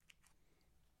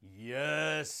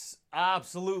Yes,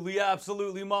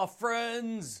 absolutely, my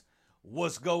friends.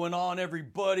 What's going on,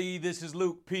 everybody? This is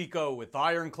Luke Pico with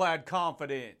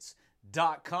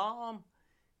IroncladConfidence.com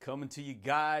coming to you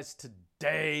guys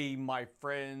today, my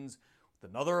friends, with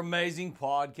another amazing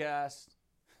podcast.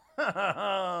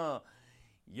 Yeah,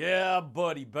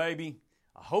 buddy, baby.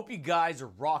 I hope you guys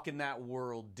are rocking that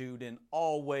world, dude, and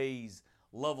always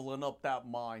leveling up that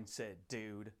mindset,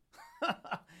 dude.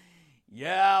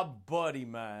 Yeah, buddy,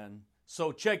 man.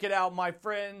 So check it out, my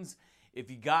friends. If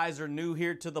you guys are new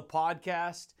here to the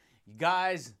podcast, you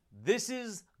guys, this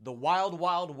is the Wild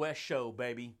Wild West show,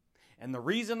 baby. And the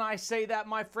reason I say that,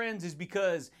 my friends, is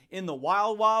because in the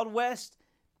Wild Wild West,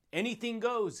 anything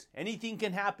goes, anything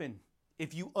can happen.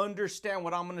 If you understand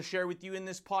what I'm going to share with you in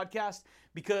this podcast,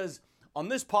 because on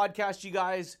this podcast, you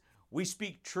guys, we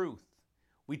speak truth.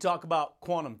 We talk about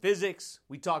quantum physics.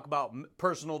 We talk about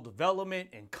personal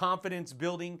development and confidence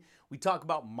building. We talk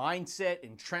about mindset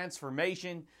and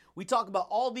transformation. We talk about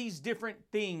all these different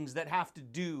things that have to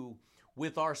do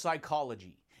with our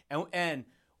psychology. And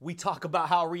we talk about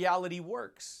how reality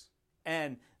works.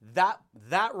 And that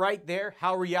right there,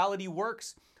 how reality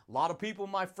works, a lot of people,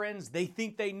 my friends, they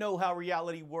think they know how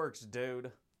reality works,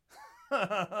 dude.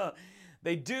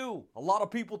 They do. A lot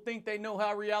of people think they know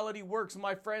how reality works,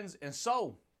 my friends. And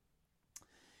so,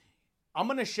 I'm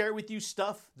going to share with you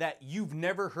stuff that you've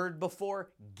never heard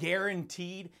before,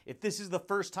 guaranteed, if this is the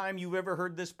first time you've ever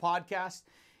heard this podcast.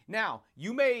 Now,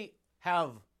 you may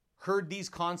have heard these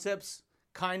concepts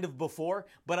kind of before,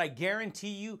 but I guarantee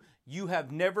you, you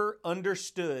have never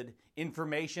understood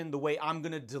information the way I'm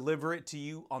going to deliver it to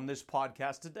you on this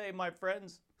podcast today, my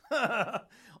friends.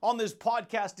 On this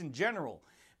podcast in general.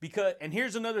 And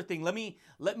here's another thing. Let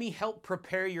me help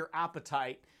prepare your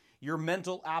appetite, your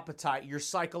mental appetite, your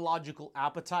psychological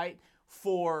appetite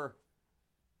for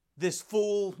this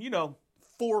full,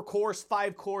 4-course,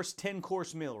 5-course,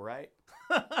 10-course meal, right?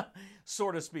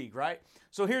 So to speak, right?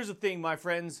 So here's the thing, my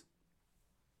friends.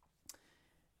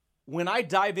 When I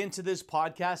dive into this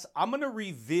podcast, I'm going to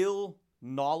reveal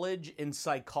knowledge in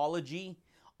psychology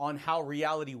on how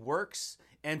reality works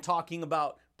and talking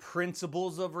about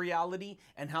principles of reality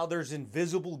and how there's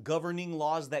invisible governing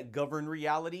laws that govern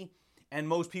reality. And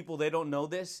most people, they don't know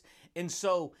this. And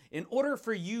so in order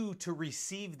for you to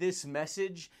receive this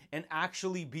message and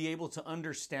actually be able to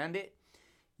understand it,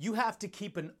 you have to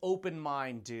keep an open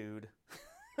mind, dude.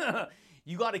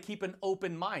 You got to keep an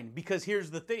open mind, because here's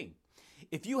the thing.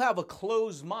 If you have a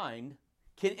closed mind,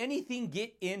 can anything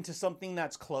get into something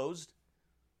that's closed?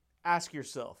 Ask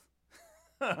yourself.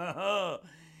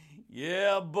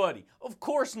 Yeah, buddy. Of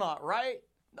course not, right?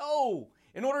 No.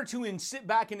 In order to sit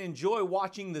back and enjoy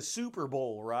watching the Super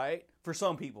Bowl, right? For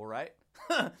some people, right?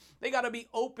 They got to be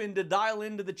open to dial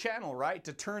into the channel, right?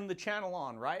 To turn the channel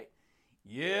on, right?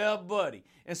 Yeah, buddy.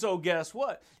 And so guess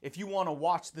what? If you want to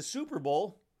watch the Super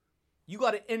Bowl, you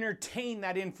got to entertain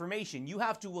that information. You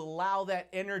have to allow that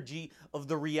energy of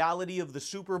the reality of the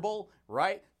Super Bowl,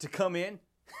 right? To come in,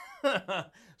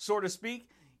 so to speak.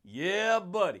 Yeah,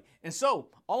 buddy. And so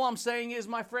all I'm saying is,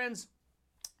 my friends,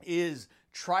 is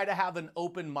try to have an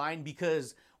open mind,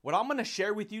 because what I'm going to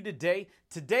share with you today,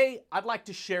 I'd like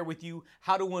to share with you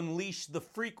how to unleash the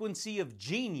frequency of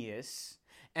genius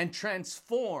and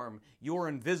transform your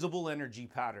invisible energy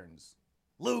patterns.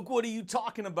 Luke, what are you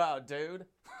talking about, dude?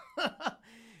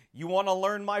 You want to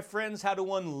learn, my friends, how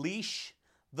to unleash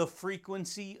the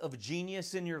frequency of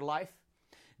genius in your life?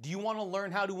 Do you want to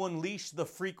learn how to unleash the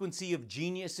frequency of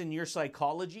genius in your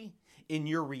psychology, in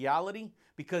your reality?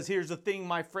 Because here's the thing,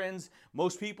 my friends,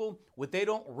 most people, what they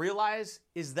don't realize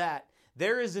is that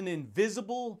there is an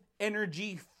invisible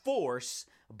energy force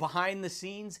behind the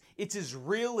scenes. It's as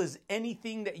real as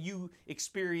anything that you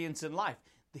experience in life.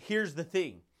 Here's the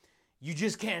thing. You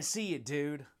just can't see it,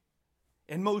 dude.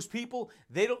 And most people,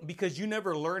 they don't, because you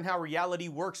never learn how reality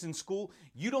works in school,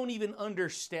 you don't even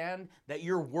understand that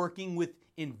you're working with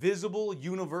invisible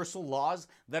universal laws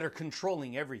that are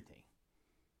controlling everything.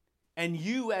 And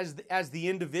you, as the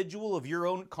individual of your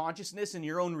own consciousness and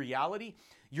your own reality,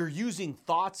 you're using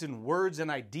thoughts and words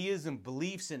and ideas and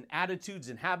beliefs and attitudes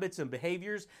and habits and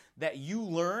behaviors that you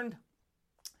learned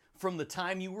from the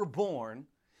time you were born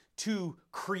to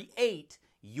create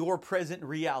your present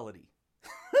reality.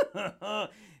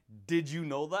 Did you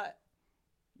know that?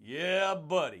 Yeah,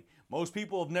 buddy. Most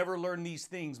people have never learned these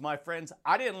things, my friends.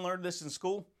 I didn't learn this in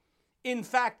school. In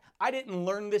fact, I didn't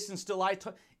learn this until I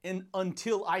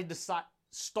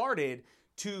started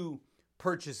to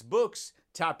purchase books,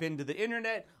 tap into the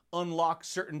internet, unlock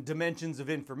certain dimensions of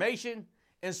information.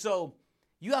 And so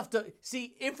you have to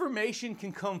see, information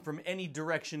can come from any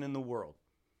direction in the world.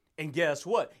 And guess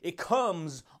what? It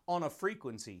comes on a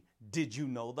frequency. Did you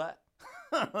know that?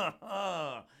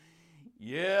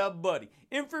 Yeah, buddy.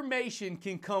 Information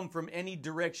can come from any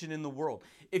direction in the world.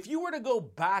 If you were to go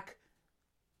back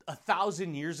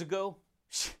 1,000 years ago,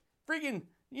 freaking,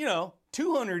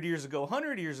 200 years ago,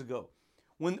 100 years ago,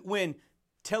 when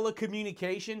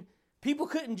telecommunication, people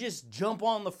couldn't just jump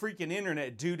on the freaking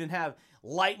internet, dude, and have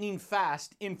lightning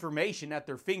fast information at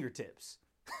their fingertips.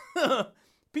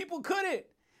 People couldn't.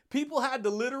 People had to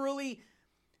literally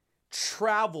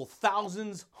travel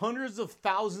thousands, hundreds of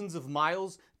thousands of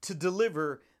miles to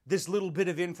deliver this little bit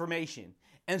of information.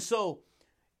 And so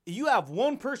you have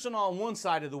one person on one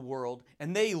side of the world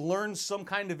and they learn some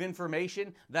kind of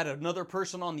information that another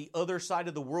person on the other side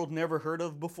of the world never heard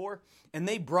of before. And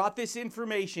they brought this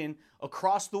information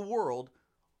across the world,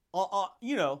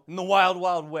 in the wild,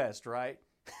 wild west, right?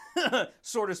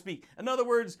 So to speak. In other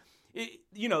words,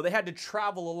 they had to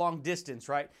travel a long distance,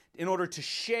 right? In order to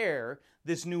share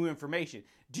this new information.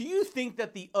 Do you think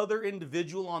that the other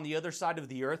individual on the other side of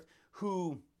the earth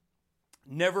who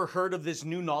never heard of this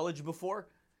new knowledge before,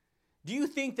 do you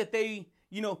think that they,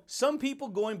 some people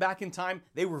going back in time,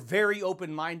 they were very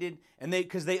open-minded and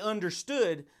because they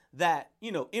understood that,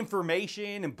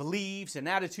 information and beliefs and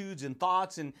attitudes and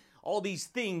thoughts and all these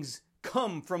things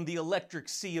come from the electric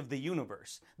sea of the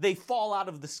universe. They fall out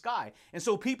of the sky. And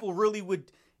so people really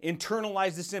would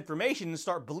internalize this information and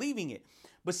start believing it.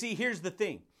 But see, here's the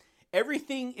thing.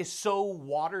 Everything is so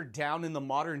watered down in the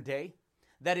modern day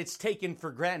that it's taken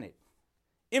for granted.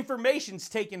 Information's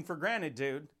taken for granted,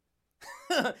 dude.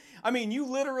 I mean, you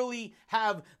literally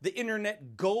have the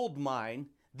internet gold mine,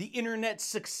 the internet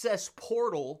success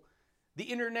portal, the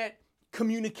internet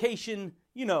communication,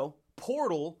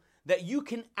 portal that you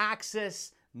can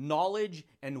access knowledge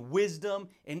and wisdom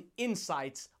and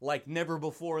insights like never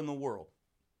before in the world.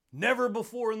 Never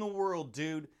before in the world,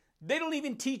 dude. They don't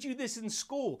even teach you this in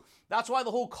school. That's why the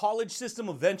whole college system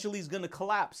eventually is going to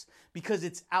collapse, because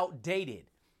it's outdated.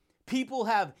 People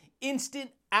have instant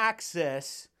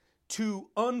access to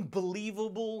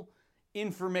unbelievable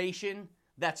information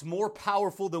that's more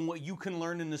powerful than what you can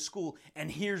learn in the school. And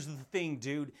here's the thing,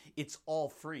 dude. It's all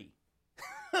free.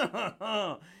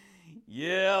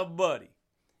 Yeah, buddy.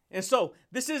 And so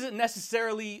this isn't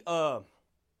necessarily the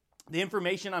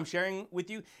information I'm sharing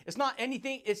with you. It's not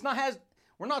anything.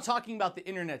 We're not talking about the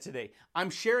internet today.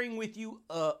 I'm sharing with you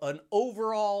an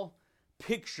overall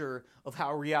picture of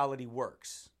how reality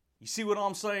works. You see what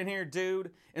I'm saying here,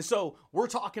 dude? And so we're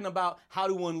talking about how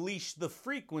to unleash the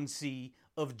frequency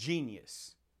of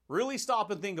genius. Really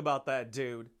stop and think about that,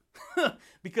 dude.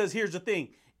 Because here's the thing.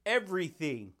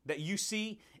 Everything that you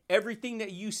see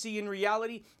in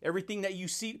reality, everything that you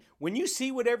see, when you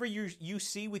see whatever you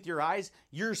see with your eyes,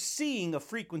 you're seeing a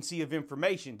frequency of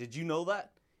information. Did you know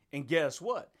that? And guess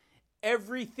what?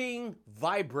 Everything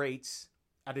vibrates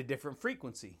at a different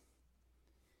frequency.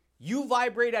 You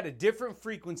vibrate at a different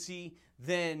frequency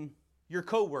than your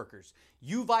coworkers.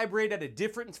 You vibrate at a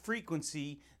different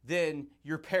frequency than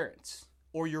your parents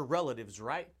or your relatives,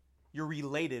 right? Your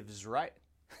relatives, right?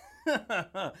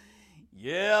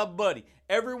 Yeah, buddy.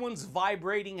 Everyone's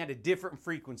vibrating at a different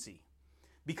frequency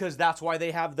because that's why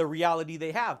they have the reality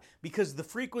they have. Because the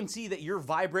frequency that you're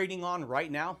vibrating on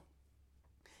right now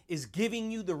is giving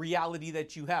you the reality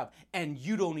that you have. And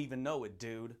you don't even know it,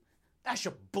 dude. That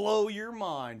should blow your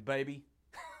mind, baby.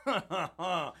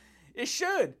 It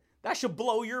should. That should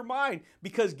blow your mind.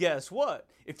 Because guess what?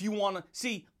 If you want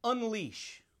to,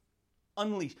 unleash.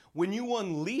 When you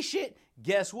unleash it,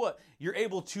 guess what? You're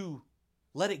able to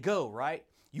let it go, right?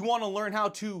 You want to learn how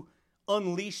to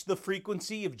unleash the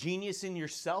frequency of genius in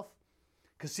yourself?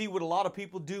 Because see, what a lot of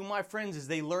people do, my friends, is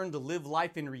they learn to live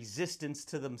life in resistance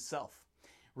to themselves.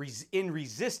 In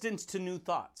resistance to new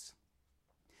thoughts.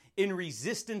 In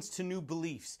resistance to new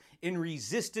beliefs. In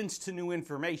resistance to new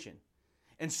information.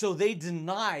 And so they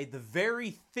deny the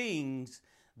very things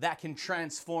that can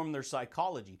transform their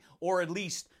psychology. Or at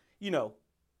least,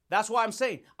 that's why I'm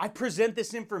saying I present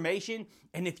this information,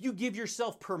 and if you give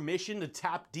yourself permission to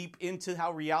tap deep into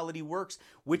how reality works,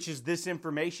 which is this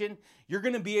information, you're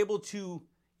going to be able to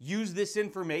use this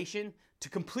information to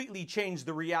completely change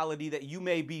the reality that you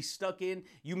may be stuck in,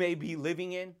 you may be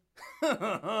living in.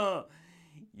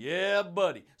 Yeah,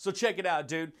 buddy. So check it out,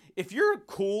 dude. If you're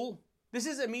cool, this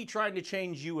isn't me trying to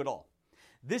change you at all.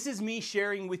 This is me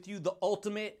sharing with you the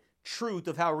ultimate truth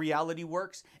of how reality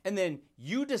works, and then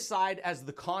you decide as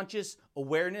the conscious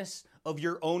awareness of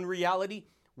your own reality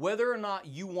whether or not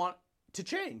you want to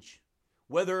change,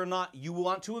 whether or not you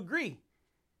want to agree.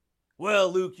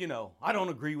 Well, Luke, I don't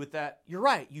agree with that. You're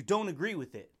right, you don't agree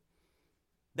with it.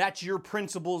 That's your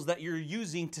principles that you're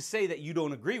using to say that you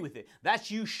don't agree with it. That's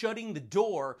you shutting the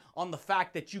door on the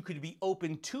fact that you could be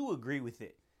open to agree with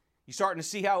it. You starting to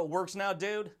see how it works now,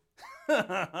 dude?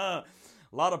 A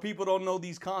lot of people don't know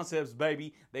these concepts,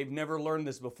 baby. They've never learned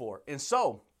this before. And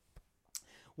so,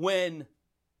 when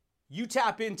you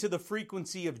tap into the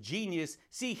frequency of genius,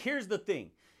 see, here's the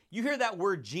thing. You hear that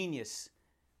word genius.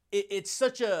 It's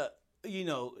such a,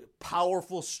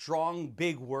 powerful, strong,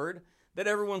 big word that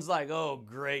everyone's like, oh,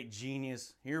 great,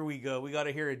 genius. Here we go. We got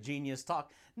to hear a genius talk.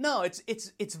 No,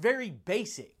 it's very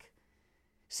basic.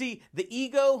 See, the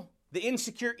ego, the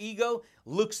insecure ego,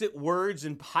 looks at words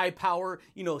and high power,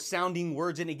 sounding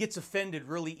words, and it gets offended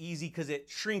really easy because it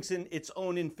shrinks in its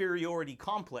own inferiority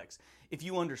complex, if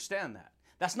you understand that.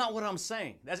 That's not what I'm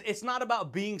saying. It's not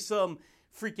about being some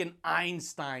freaking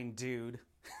Einstein, dude.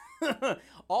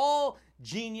 All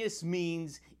genius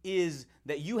means is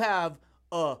that you have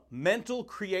a mental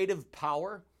creative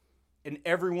power, and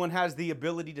everyone has the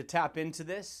ability to tap into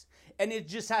this, and it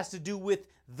just has to do with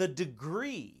the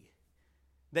degree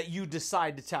that you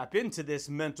decide to tap into this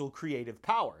mental creative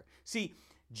power. See,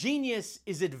 genius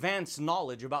is advanced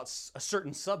knowledge about a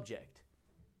certain subject.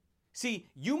 See,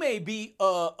 you may be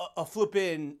a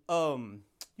flippin',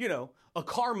 a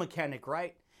car mechanic,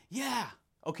 right? Yeah,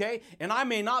 okay? And I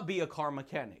may not be a car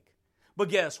mechanic. But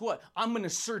guess what? I'm going to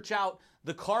search out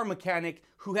the car mechanic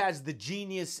who has the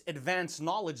genius advanced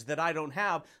knowledge that I don't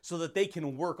have so that they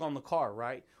can work on the car,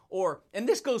 right? And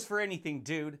this goes for anything,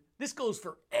 dude. This goes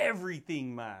for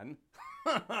everything, man.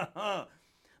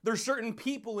 There's certain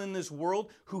people in this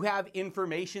world who have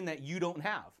information that you don't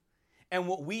have. And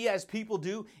what we as people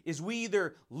do is we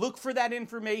either look for that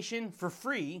information for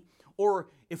free, or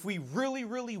if we really,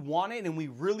 really want it and we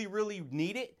really, really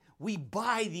need it, we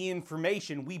buy the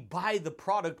information, we buy the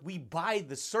product, we buy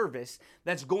the service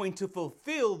that's going to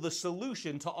fulfill the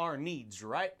solution to our needs,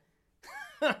 right?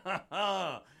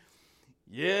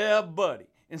 Yeah, buddy.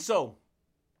 And so,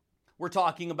 we're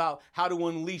talking about how to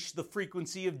unleash the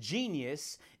frequency of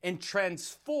genius and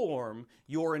transform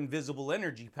your invisible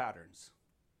energy patterns.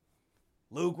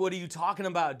 Luke, what are you talking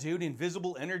about, dude?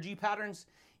 Invisible energy patterns?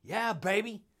 Yeah,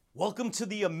 baby. Welcome to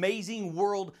the amazing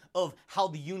world of how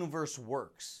the universe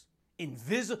works.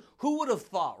 Who would have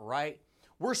thought, right?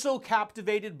 We're so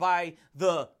captivated by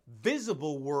the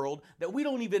visible world that we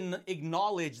don't even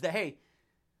acknowledge that, hey,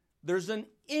 there's an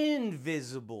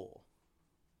invisible.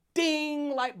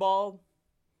 Ding, light bulb.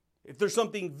 If there's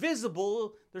something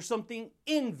visible, there's something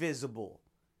invisible.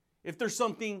 If there's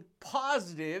something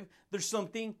positive, there's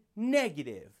something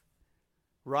negative,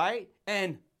 right?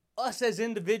 And us as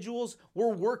individuals,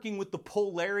 we're working with the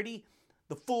polarity,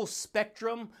 the full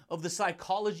spectrum of the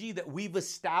psychology that we've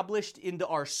established into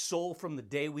our soul from the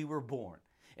day we were born.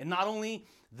 And not only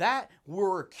that,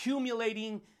 we're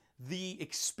accumulating the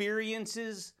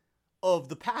experiences of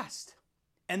the past.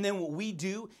 And then what we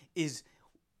do is,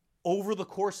 over the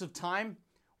course of time,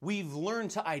 we've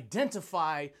learned to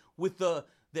identify with the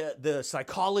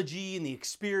psychology and the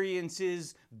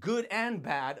experiences, good and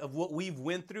bad, of what we've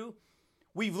went through.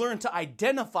 We've learned to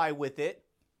identify with it,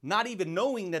 not even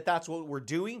knowing that that's what we're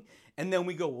doing. And then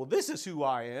we go, well, this is who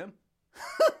I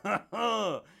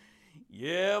am.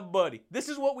 Yeah, buddy. This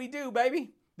is what we do,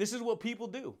 baby. This is what people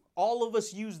do. All of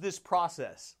us use this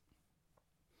process.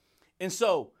 And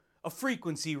so, a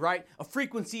frequency, right? A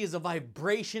frequency is a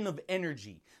vibration of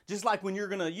energy. Just like when you're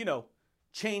going to,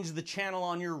 change the channel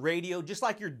on your radio, just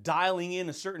like you're dialing in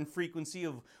a certain frequency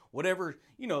of whatever,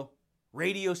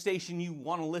 radio station you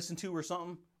want to listen to or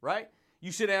something, right?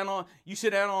 You sit down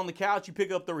on the couch, you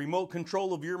pick up the remote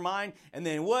control of your mind, and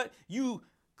then what? You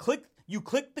click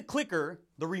the clicker,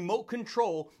 the remote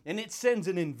control, and it sends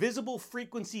an invisible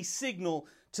frequency signal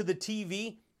to the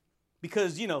TV.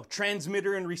 Because,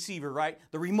 transmitter and receiver, right?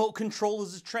 The remote control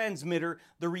is a transmitter,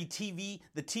 the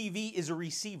TV is a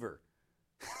receiver.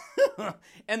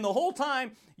 And the whole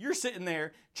time, you're sitting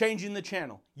there changing the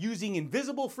channel, using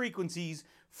invisible frequencies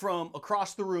from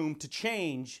across the room to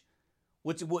change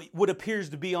what appears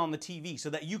to be on the TV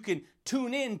so that you can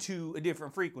tune into a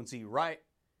different frequency, right?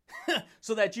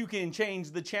 So that you can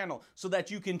change the channel, so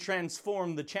that you can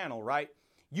transform the channel, right?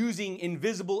 Using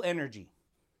invisible energy.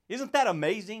 Isn't that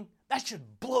amazing? That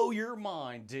should blow your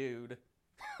mind, dude.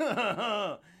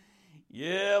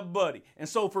 Yeah, buddy. And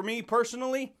so for me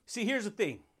personally, see, here's the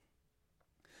thing.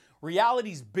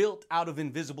 Reality's built out of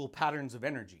invisible patterns of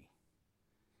energy.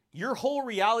 Your whole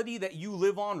reality that you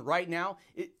live on right now,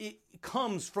 it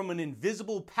comes from an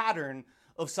invisible pattern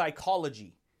of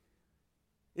psychology.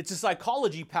 It's a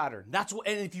psychology pattern.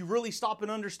 And if you really stop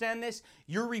and understand this,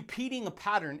 you're repeating a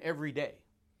pattern every day.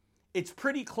 It's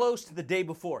pretty close to the day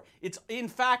before. In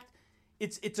fact,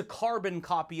 it's a carbon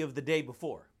copy of the day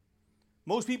before.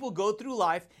 Most people go through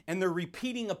life and they're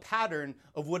repeating a pattern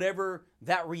of whatever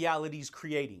that reality's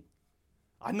creating.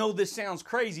 I know this sounds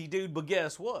crazy, dude, but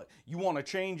guess what? You want to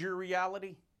change your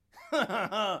reality?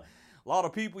 A lot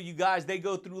of people, you guys, they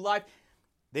go through life,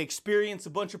 they experience a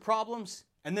bunch of problems,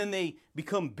 and then they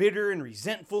become bitter and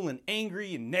resentful and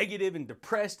angry and negative and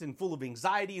depressed and full of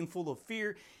anxiety and full of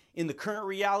fear in the current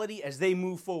reality as they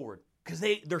move forward. Because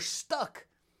they're stuck.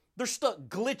 They're stuck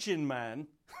glitching, man.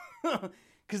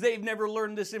 Because they've never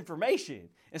learned this information.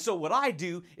 And so what I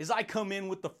do is I come in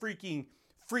with the freaking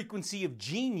frequency of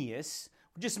genius,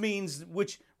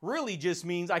 which really just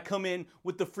means I come in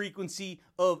with the frequency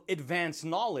of advanced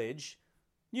knowledge,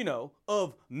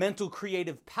 of mental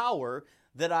creative power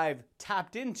that I've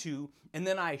tapped into, and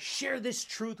then I share this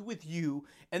truth with you,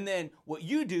 and then what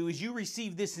you do is you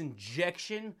receive this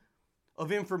injection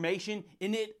of information,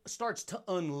 and it starts to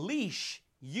unleash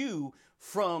you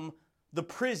from the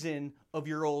prison of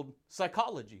your old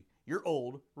psychology, your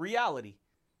old reality.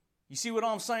 You see what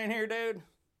I'm saying here, dude?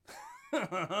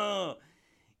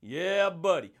 Yeah,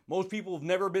 buddy. Most people have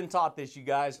never been taught this, you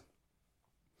guys.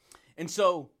 And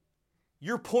so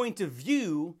your point of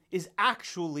view is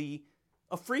actually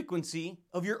a frequency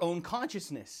of your own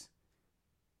consciousness.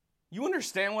 You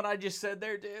understand what I just said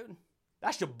there, dude?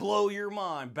 That should blow your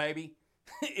mind, baby.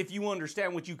 If you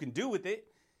understand what you can do with it.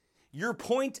 Your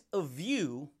point of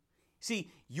view,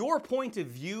 your point of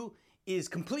view is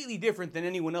completely different than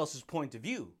anyone else's point of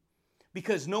view.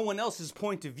 Because no one else's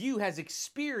point of view has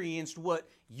experienced what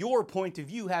your point of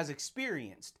view has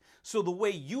experienced. So the way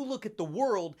you look at the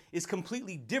world is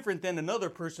completely different than another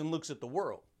person looks at the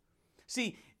world.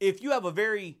 See, if you have a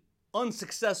very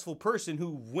unsuccessful person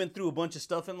who went through a bunch of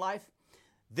stuff in life,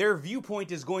 their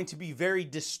viewpoint is going to be very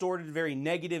distorted, very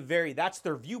negative, that's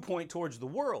their viewpoint towards the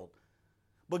world.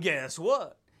 But guess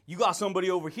what? You got somebody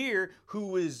over here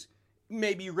who is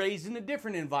maybe raised in a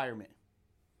different environment.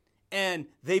 And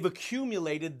they've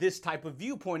accumulated this type of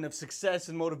viewpoint of success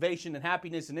and motivation and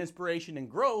happiness and inspiration and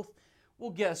growth. Well,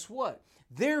 guess what?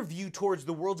 Their view towards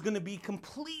the world's going to be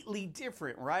completely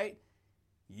different, right?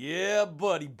 Yeah,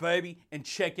 buddy, baby. And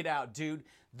check it out, dude.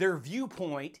 Their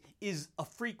viewpoint is a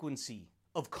frequency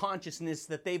of consciousness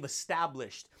that they've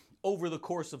established over the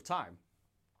course of time.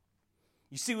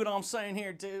 You see what I'm saying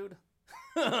here, dude?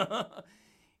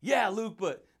 Yeah, Luke,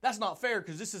 but that's not fair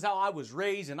because this is how I was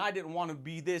raised and I didn't want to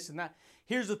be this and that.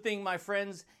 Here's the thing, my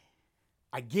friends.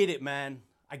 I get it, man.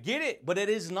 I get it, but it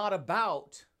is not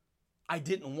about I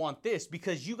didn't want this,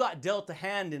 because you got dealt a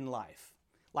hand in life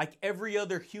like every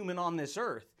other human on this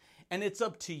earth. And it's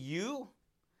up to you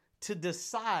to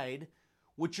decide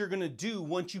what you're going to do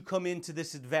once you come into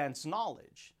this advanced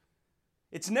knowledge.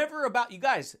 It's never about, you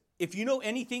guys, if you know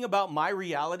anything about my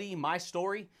reality, my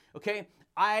story, okay,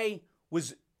 I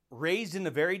was raised in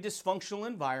a very dysfunctional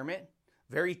environment,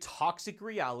 very toxic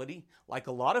reality, like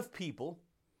a lot of people.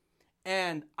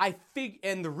 And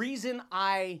the reason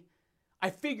I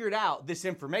figured out this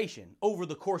information over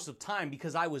the course of time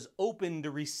because I was open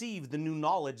to receive the new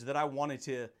knowledge that I wanted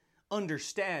to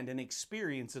understand and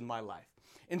experience in my life.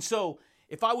 And so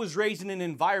if I was raised in an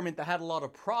environment that had a lot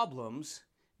of problems,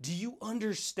 do you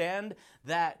understand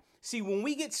that? See, when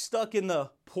we get stuck in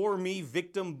the poor me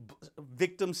victim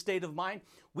state of mind,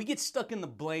 we get stuck in the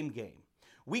blame game.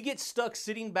 We get stuck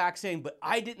sitting back saying, but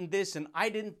I didn't this and I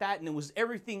didn't that, and it was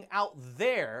everything out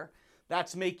there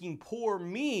that's making poor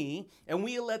me, and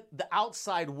we let the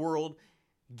outside world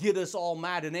get us all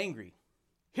mad and angry.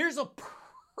 Here's a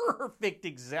perfect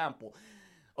example.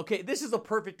 Okay, this is a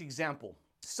perfect example.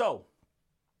 So,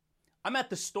 I'm at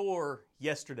the store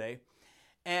yesterday,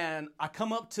 and I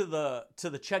come up to the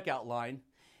checkout line,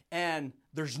 and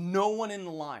there's no one in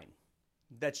the line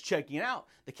that's checking out.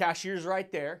 The cashier's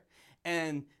right there,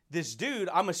 and this dude,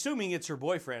 I'm assuming it's her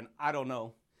boyfriend, I don't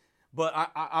know. But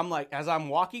I'm like, as I'm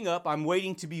walking up, I'm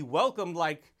waiting to be welcomed,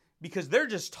 because they're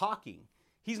just talking.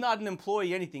 He's not an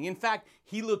employee, anything. In fact,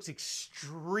 he looks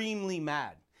extremely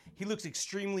mad. He looks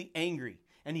extremely angry,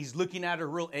 and he's looking at her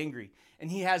real angry. And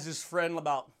he has his friend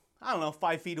about,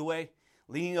 5 feet away,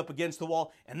 leaning up against the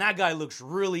wall. And that guy looks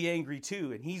really angry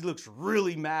too. And he looks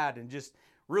really mad and just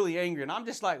really angry. And I'm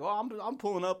just like, well, I'm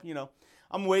pulling up,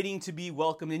 I'm waiting to be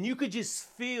welcomed. And you could just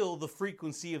feel the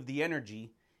frequency of the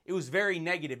energy. It was very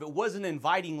negative. It wasn't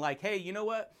inviting, like, hey, you know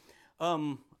what? The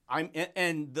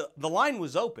line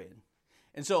was open.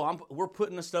 And so we're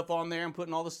putting the stuff on there. I'm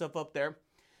putting all the stuff up there.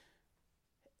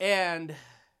 And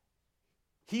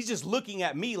he's just looking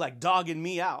at me, like dogging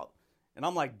me out. And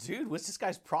I'm like, dude, what's this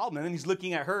guy's problem? And then he's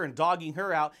looking at her and dogging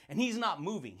her out, and he's not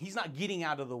moving. He's not getting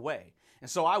out of the way. And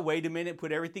so I wait a minute,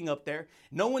 put everything up there.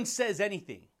 No one says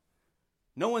anything.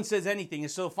 No one says anything.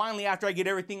 And so finally, after I get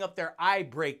everything up there, I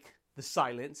break the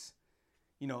silence,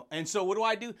 And so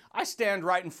what do? I stand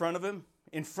right in front of him,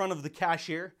 in front of the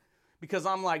cashier, because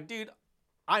I'm like, dude,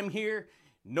 I'm here.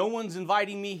 No one's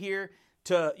inviting me here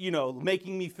to,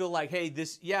 making me feel like, hey,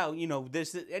 this,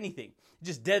 anything.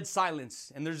 Just dead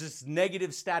silence. And there's this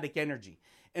negative static energy.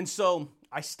 And so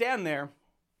I stand there,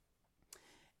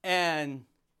 and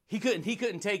he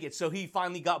couldn't take it. So he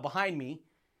finally got behind me.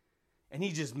 And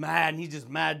he's just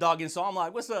mad dogging. So I'm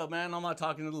like, what's up, man? I'm not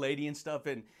talking to the lady and stuff.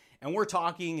 And we're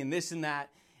talking and this and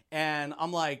that. And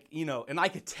I'm like, and I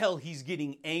could tell he's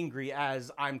getting angry as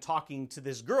I'm talking to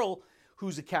this girl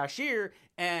who's a cashier.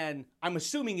 And I'm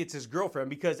assuming it's his girlfriend,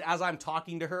 because as I'm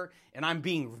talking to her and I'm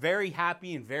being very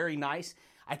happy and very nice,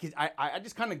 I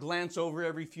just kind of glance over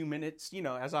every few minutes,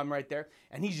 as I'm right there.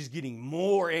 And he's just getting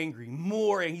more angry.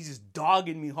 He's just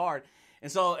dogging me hard.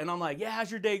 And I'm like, yeah, how's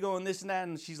your day going? This and that.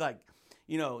 And she's like,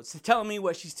 telling me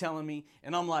what she's telling me.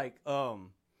 And I'm like,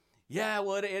 yeah,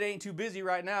 well, it ain't too busy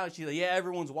right now. She's like, yeah,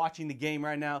 everyone's watching the game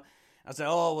right now. I said,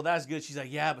 oh, well, that's good. She's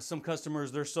like, yeah, but some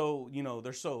customers, they're so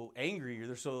angry,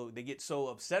 or they get so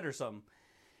upset or something.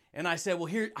 And I said, well,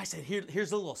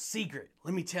 here's a little secret.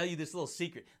 Let me tell you this little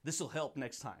secret. This will help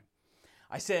next time.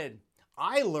 I said,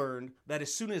 I learned that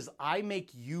as soon as I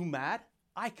make you mad,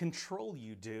 I control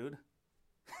you, dude.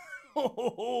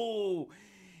 Oh,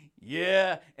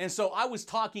 yeah. And so I was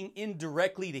talking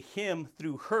indirectly to him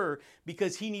through her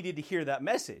because he needed to hear that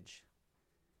message.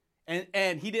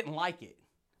 And he didn't like it.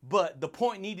 But the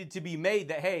point needed to be made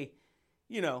that, hey,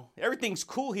 everything's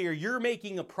cool here. You're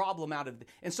making a problem out of it.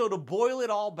 And so to boil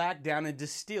it all back down and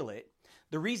distill it,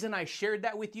 the reason I shared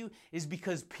that with you is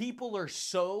because people are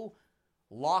so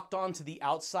locked onto the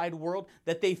outside world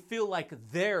that they feel like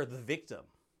they're the victim.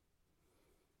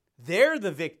 They're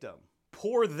the victim.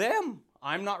 Poor them.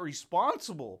 I'm not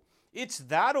responsible. It's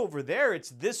that over there. It's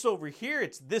this over here.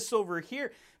 It's this over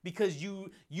here. Because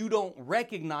you don't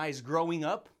recognize growing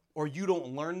up, or you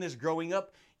don't learn this growing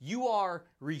up, you are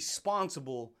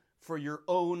responsible for your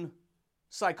own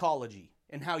psychology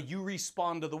and how you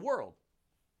respond to the world.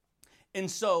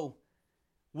 And so,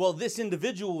 this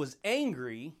individual was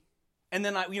angry, and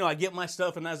then I get my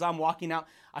stuff, and as I'm walking out,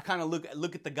 I kind of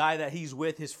look at the guy that he's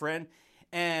with, his friend,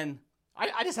 and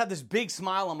I just had this big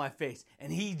smile on my face,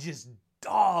 and he just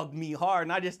dogged me hard.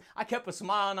 And I kept a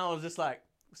smile, and I was just like,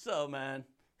 what's up, man?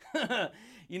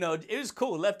 It was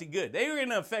cool. It left it good. They were going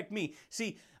to affect me.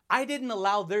 See, I didn't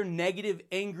allow their negative,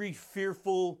 angry,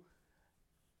 fearful,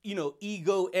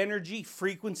 ego energy,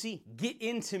 frequency, get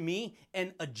into me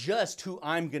and adjust who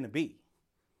I'm going to be.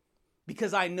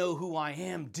 Because I know who I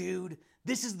am, dude.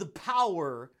 This is the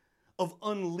power of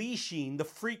unleashing the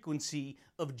frequency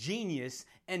of genius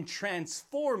and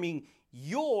transforming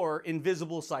your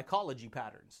invisible psychology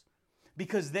patterns.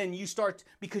 Because then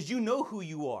because you know who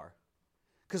you are.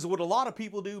 Because what a lot of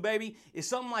people do, baby, is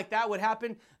something like that would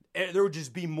happen, there would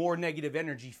just be more negative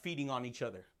energy feeding on each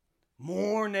other.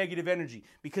 More negative energy.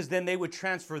 Because then they would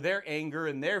transfer their anger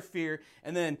and their fear.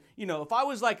 And then, if I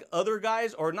was like other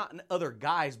guys, or not other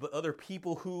guys, but other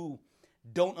people who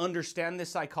don't understand this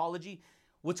psychology,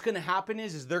 what's going to happen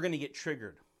is they're going to get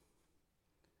triggered.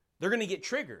 They're going to get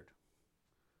triggered.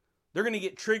 They're going to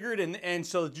get triggered, and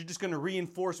so you're just going to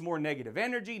reinforce more negative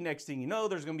energy. Next thing you know,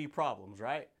 there's going to be problems,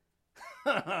 right?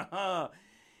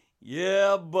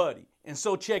 Yeah, buddy. And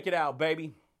so check it out,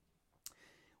 baby.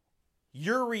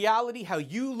 Your reality, how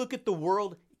you look at the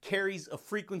world, carries a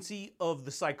frequency of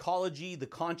the psychology, the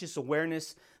conscious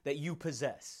awareness that you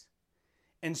possess.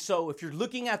 And so if you're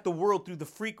looking at the world through the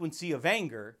frequency of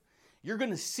anger, you're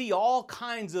going to see all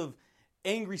kinds of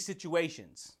angry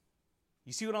situations.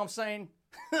 You see what I'm saying?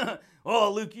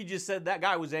 Oh, Luke, you just said that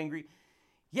guy was angry.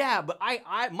 Yeah, but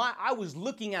I was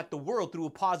looking at the world through a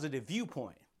positive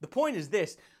viewpoint. The point is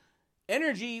this: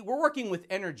 energy, we're working with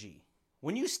energy.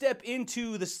 When you step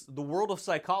into the world of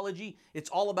psychology, it's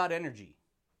all about energy.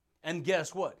 And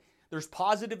guess what? There's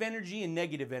positive energy and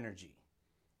negative energy.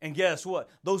 And guess what?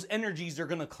 Those energies are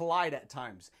going to collide at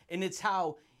times. And it's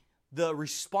how the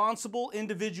responsible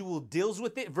individual deals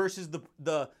with it versus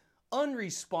the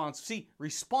unresponsive. See,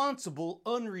 responsible,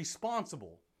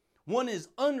 unresponsible. One is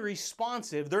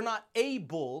unresponsive. They're not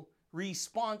able,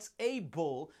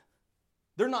 response-able.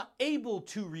 They're not able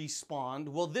to respond.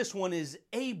 Well, this one is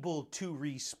able to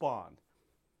respond.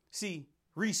 See,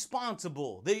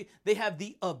 responsible. They have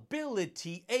the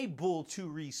ability, able to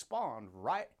respond,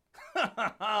 right?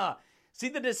 See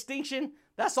the distinction?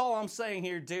 That's all I'm saying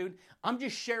here, dude. I'm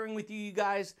just sharing with you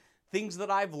guys things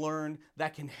that I've learned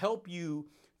that can help you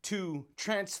to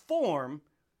transform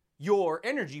your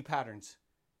energy patterns.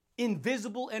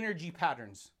 Invisible energy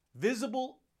patterns.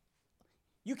 Visible,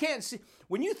 You can't see.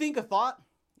 When you think a thought,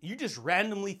 you just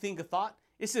randomly think a thought,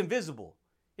 it's invisible.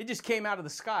 It just came out of the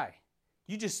sky.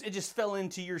 It just fell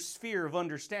into your sphere of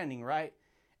understanding, right?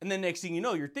 And then next thing you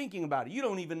know, you're thinking about it. You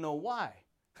don't even know why.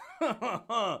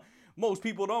 Most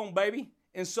people don't, baby.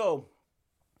 And so,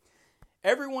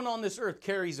 everyone on this earth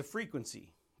carries a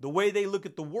frequency. The way they look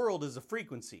at the world is a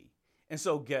frequency. And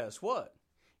so guess what?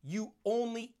 You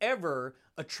only ever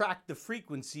attract the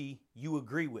frequency you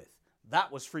agree with.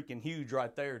 That was freaking huge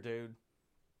right there, dude.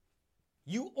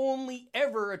 You only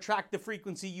ever attract the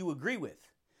frequency you agree with.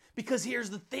 Because here's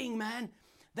the thing, man.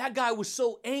 That guy was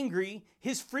so angry,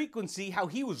 his frequency, how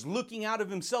he was looking out of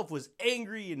himself was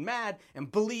angry and mad. And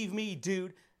believe me,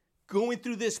 dude, going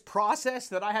through this process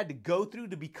that I had to go through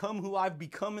to become who I've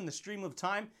become in the stream of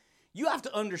time, you have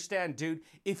to understand, dude,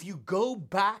 if you go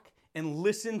back and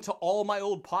listen to all my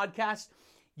old podcasts,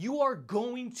 you are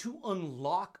going to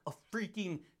unlock a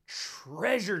freaking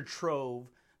treasure trove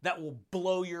that will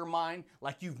blow your mind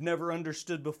like you've never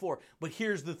understood before. But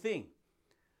here's the thing.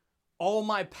 All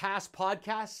my past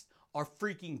podcasts are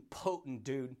freaking potent,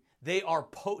 dude. They are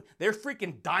potent. They're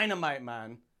freaking dynamite,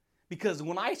 man. Because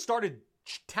when I started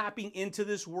tapping into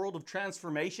this world of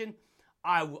transformation,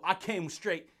 I came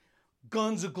straight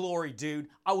guns of glory, dude.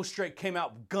 I was straight, came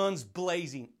out guns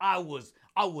blazing. I was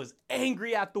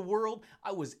angry at the world.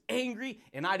 I was angry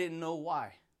and I didn't know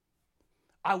why.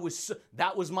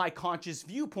 That was my conscious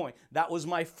viewpoint. That was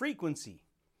my frequency.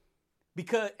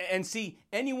 And see,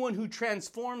 anyone who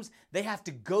transforms, they have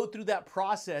to go through that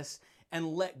process and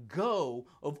let go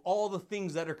of all the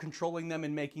things that are controlling them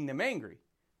and making them angry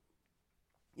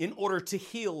in order to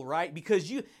heal, right? Because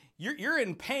you're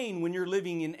in pain when you're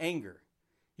living in anger.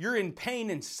 You're in pain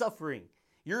and suffering.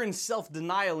 You're in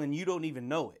self-denial and you don't even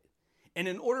know it. And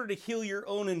in order to heal your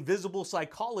own invisible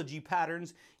psychology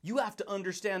patterns, you have to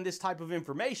understand this type of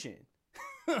information.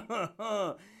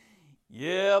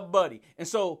 Yeah, buddy. And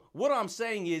so what I'm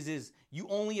saying is you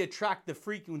only attract the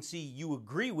frequency you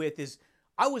agree with.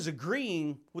 I was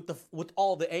agreeing with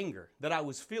all the anger that I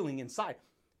was feeling inside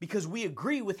because we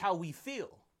agree with how we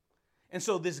feel. And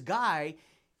so this guy,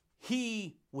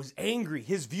 he was angry.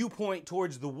 His viewpoint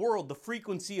towards the world, the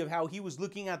frequency of how he was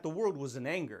looking at the world was in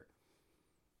anger.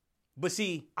 But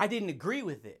see, I didn't agree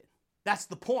with it. That's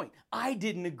the point. I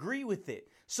didn't agree with it.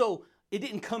 So it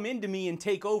didn't come into me and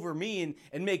take over me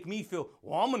and make me feel,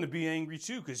 well, I'm going to be angry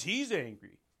too because he's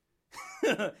angry.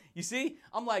 You see?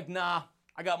 I'm like, nah,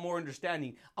 I got more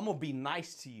understanding. I'm going to be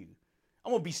nice to you.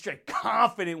 I'm going to be straight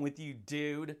confident with you,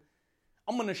 dude.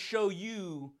 I'm going to show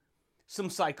you some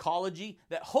psychology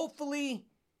that hopefully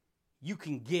you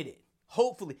can get it.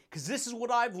 Hopefully. Because this is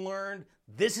what I've learned.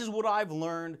 This is what I've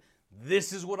learned.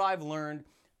 This is what I've learned.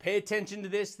 Pay attention to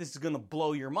this. This is going to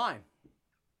blow your mind.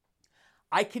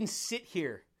 I can sit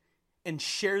here and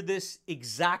share this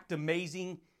exact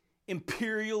amazing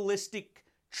imperialistic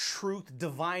truth,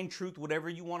 divine truth, whatever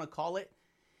you want to call it.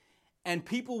 And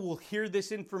people will hear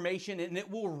this information and it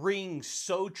will ring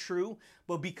so true,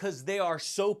 but because they are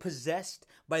so possessed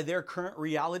by their current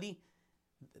reality,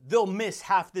 they'll miss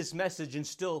half this message and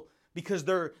still, because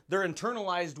they're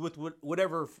internalized with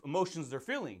whatever emotions they're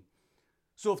feeling.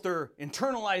 So if they're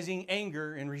internalizing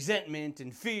anger and resentment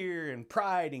and fear and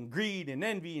pride and greed and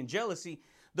envy and jealousy,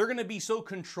 they're going to be so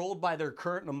controlled by their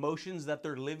current emotions that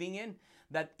they're living in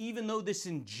that even though this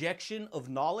injection of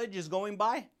knowledge is going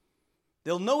by,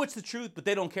 they'll know it's the truth, but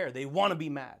they don't care. They want to be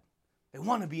mad. They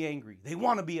want to be angry. They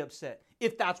want to be upset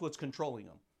if that's what's controlling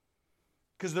them.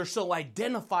 Because they're so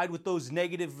identified with those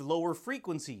negative lower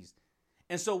frequencies.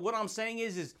 And so what I'm saying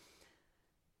is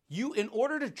you, in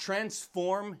order to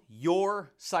transform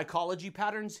your psychology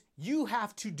patterns, you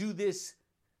have to do this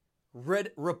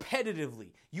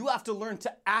repetitively. You have to learn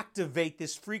to activate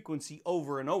this frequency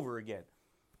over and over again.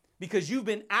 Because you've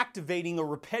been activating a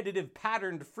repetitive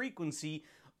patterned frequency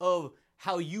of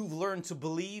how you've learned to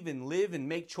believe and live and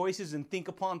make choices and think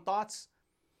upon thoughts.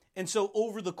 And so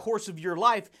over the course of your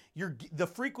life, the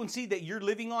frequency that you're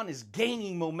living on is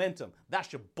gaining momentum. That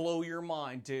should blow your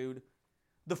mind, dude.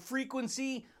 The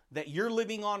frequency that you're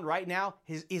living on right now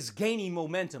is gaining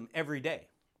momentum every day.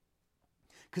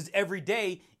 Because every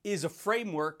day is a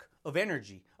framework of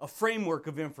energy, a framework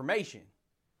of information,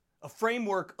 a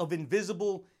framework of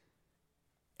invisible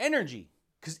energy.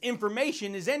 Because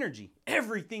information is energy.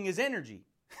 Everything is energy.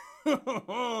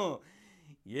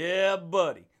 Yeah,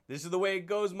 buddy. This is the way it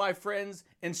goes, my friends.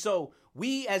 And so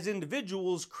we as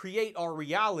individuals create our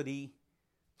reality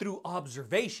through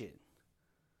observation,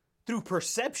 through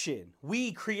perception.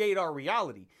 We create our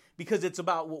reality because it's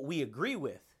about what we agree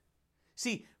with.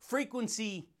 See,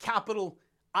 frequency, capital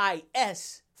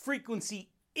I-S, frequency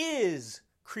is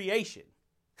creation.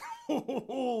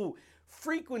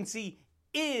 Frequency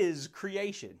is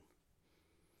creation.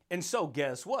 And so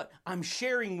guess what? I'm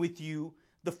sharing with you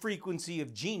the frequency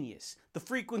of genius. The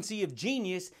frequency of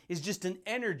genius is just an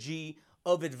energy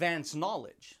of advanced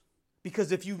knowledge.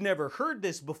 Because if you've never heard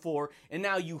this before, and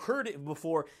now you heard it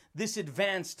before, this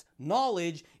advanced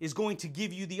knowledge is going to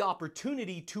give you the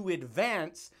opportunity to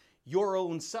advance your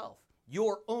own self,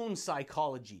 your own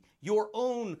psychology, your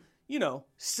own,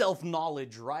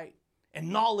 self-knowledge, right? And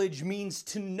knowledge means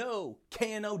to know.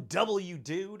 K-N-O-W,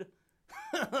 dude.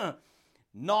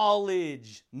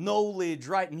 Knowledge,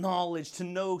 right? Knowledge, to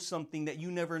know something that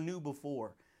you never knew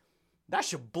before. That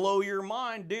should blow your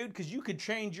mind, dude, because you could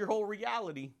change your whole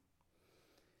reality.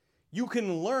 You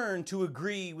can learn to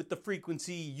agree with the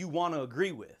frequency you want to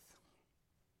agree with.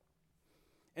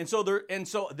 And so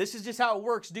this is just how it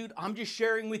works, dude. I'm just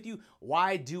sharing with you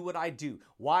why I do what I do,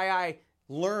 why I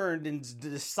learned and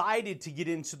decided to get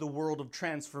into the world of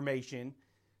transformation,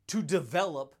 to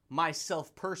develop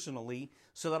myself personally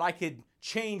so that I could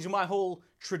change my whole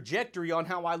trajectory on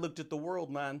how I looked at the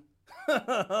world, man.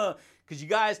 Because you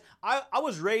guys, I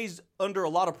was raised under a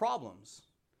lot of problems.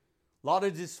 A lot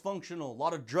of dysfunctional, a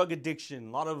lot of drug addiction,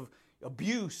 a lot of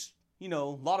abuse, a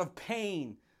lot of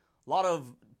pain, a lot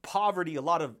of poverty, a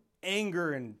lot of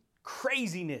anger and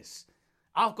craziness,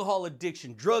 alcohol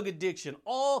addiction, drug addiction,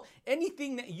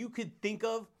 anything that you could think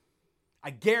of. I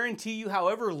guarantee you,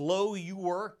 however low you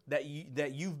were, that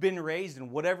you've been raised in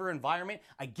whatever environment,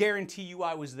 I guarantee you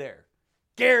I was there.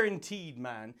 Guaranteed,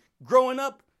 man. Growing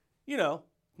up,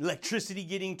 electricity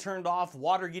getting turned off,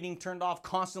 water getting turned off,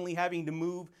 constantly having to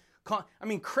move.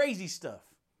 Crazy stuff.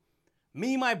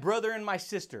 Me, my brother, and my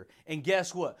sister. And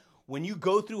guess what? When you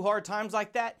go through hard times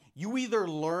like that, you either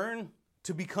learn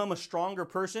to become a stronger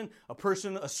person,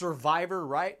 a survivor,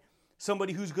 right?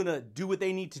 Somebody who's going to do what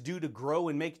they need to do to grow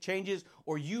and make changes,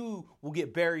 or you will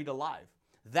get buried alive.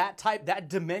 That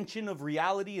dimension of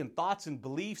reality and thoughts and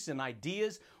beliefs and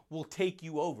ideas will take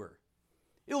you over.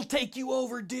 It'll take you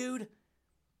over, dude.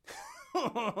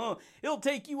 It'll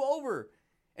take you over.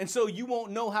 And so you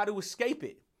won't know how to escape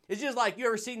it. It's just like, you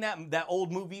ever seen that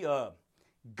old movie,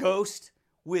 Ghost,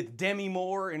 with Demi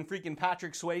Moore and freaking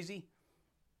Patrick Swayze?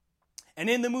 And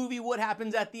in the movie, what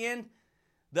happens at the end?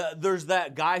 There's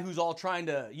that guy who's all trying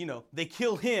to, they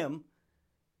kill him,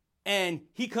 and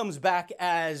he comes back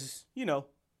as,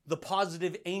 the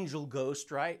positive angel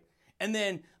ghost, right? And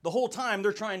then the whole time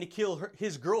they're trying to kill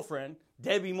his girlfriend,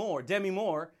 Demi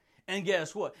Moore. And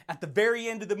guess what? At the very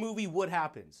end of the movie, what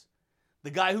happens? The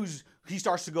guy he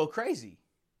starts to go crazy.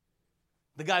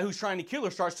 The guy who's trying to kill her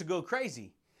starts to go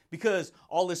crazy because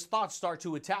all his thoughts start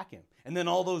to attack him. And then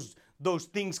all those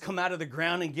things come out of the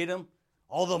ground and get him.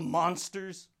 All the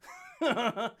monsters.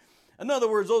 In other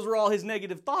words, those were all his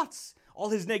negative thoughts, all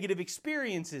his negative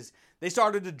experiences. They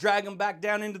started to drag him back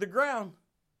down into the ground,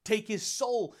 take his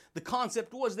soul. The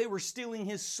concept was they were stealing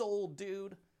his soul,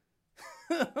 dude.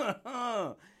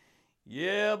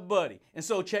 Yeah, buddy. And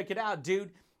so check it out,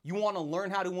 dude. You want to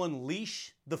learn how to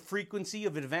unleash the frequency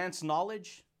of advanced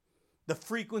knowledge, the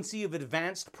frequency of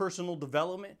advanced personal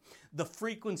development, the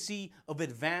frequency of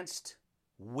advanced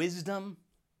wisdom?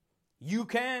 You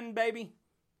can, baby.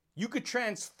 You could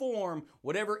transform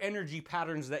whatever energy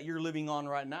patterns that you're living on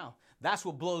right now. That's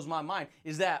what blows my mind,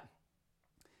 is that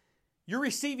you're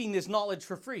receiving this knowledge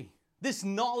for free. This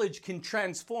knowledge can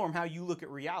transform how you look at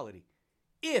reality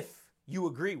if you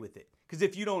agree with it. Because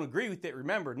if you don't agree with it,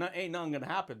 remember, ain't nothing going to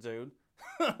happen, dude.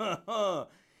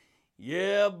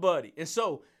 Yeah, buddy. And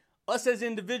so, us as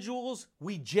individuals,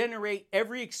 we generate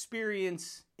every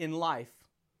experience in life.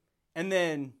 And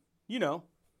then,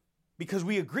 because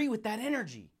we agree with that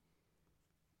energy.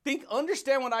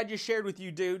 Understand what I just shared with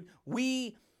you, dude.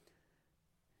 We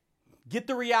get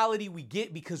the reality we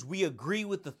get because we agree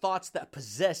with the thoughts that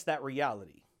possess that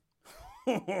reality.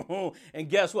 And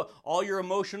guess what? All your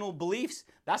emotional beliefs,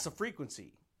 that's a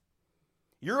frequency.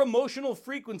 Your emotional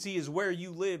frequency is where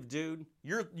you live, dude.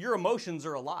 Your emotions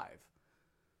are alive.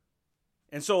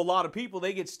 And so a lot of people,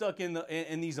 they get stuck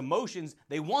in these emotions.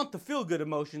 They want the feel-good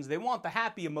emotions. They want the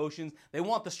happy emotions. They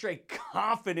want the straight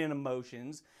confident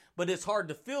emotions. But it's hard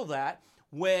to feel that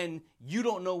when you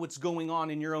don't know what's going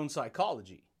on in your own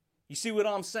psychology. You see what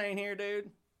I'm saying here, dude?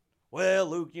 Well,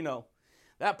 Luke,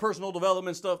 that personal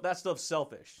development stuff, that stuff's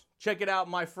selfish. Check it out,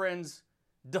 my friends.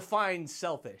 Define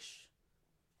selfish.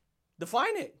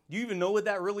 Define it. Do you even know what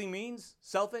that really means?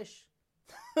 Selfish?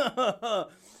 A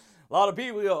lot of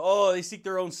people go, they seek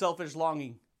their own selfish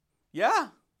longing. Yeah.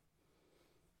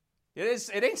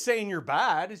 It ain't saying you're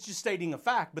bad. It's just stating a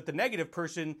fact. But the negative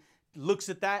person looks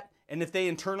at that, and if they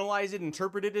internalize it,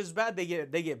 interpret it as bad, they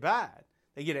get bad.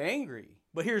 They get angry.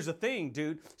 But here's the thing,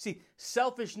 dude. See,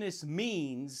 selfishness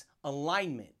means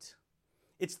alignment.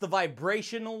 It's the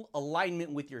vibrational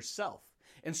alignment with yourself.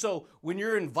 And so when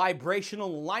you're in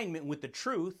vibrational alignment with the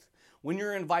truth, when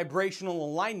you're in vibrational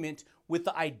alignment with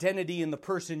the identity and the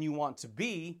person you want to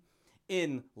be,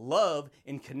 in love,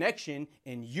 in connection,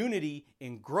 in unity,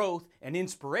 in growth, and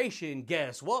inspiration,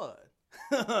 guess what?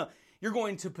 You're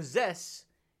going to possess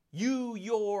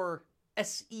your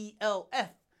SELF.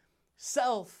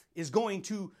 Self is going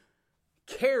to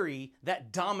carry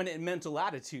that dominant mental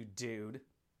attitude, dude.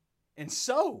 And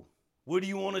so, what do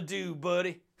you want to do,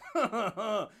 buddy?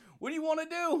 What do you want to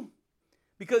do?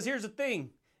 Because here's the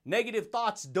thing. Negative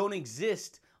thoughts don't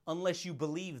exist unless you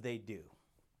believe they do.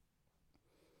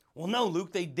 Well, no,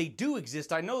 Luke, they do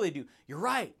exist. I know they do. You're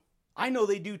right. I know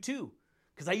they do too,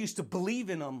 because I used to believe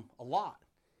in them a lot.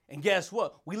 And guess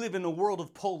what? We live in a world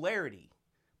of polarity,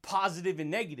 positive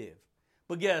and negative.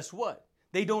 But guess what?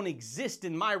 They don't exist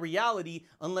in my reality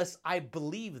unless I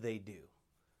believe they do.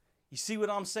 You see what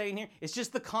I'm saying here? It's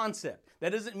just the concept.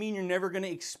 That doesn't mean you're never going to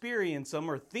experience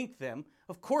them or think them.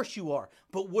 Of course you are.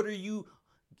 But what are you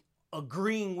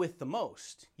agreeing with the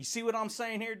most? You see what I'm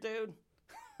saying here, dude?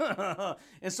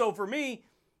 And so for me,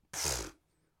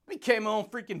 became my own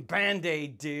freaking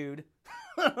Band-Aid, dude.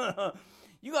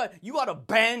 You got to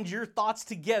band your thoughts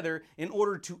together in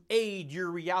order to aid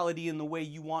your reality in the way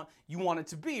you want it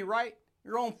to be, right?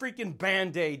 Your own freaking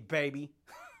Band-Aid, baby.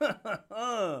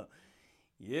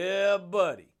 Yeah,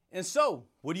 buddy. And so,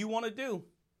 what do you want to do?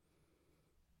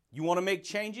 You want to make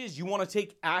changes? You want to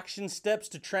take action steps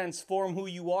to transform who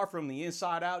you are from the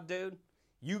inside out, dude?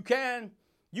 You can.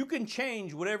 You can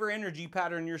change whatever energy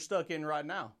pattern you're stuck in right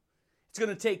now. It's going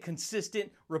to take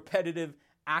consistent, repetitive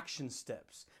action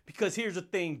steps. Because here's the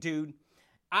thing, dude.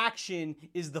 Action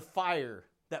is the fire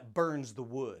that burns the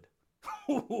wood.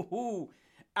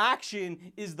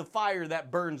 Action is the fire that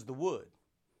burns the wood.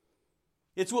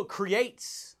 It's what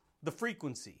creates the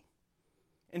frequency.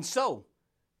 And so,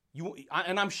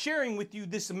 I'm sharing with you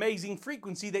this amazing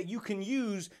frequency that you can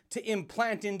use to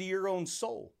implant into your own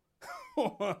soul.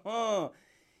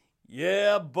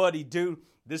 Yeah, buddy, dude.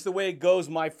 This is the way it goes,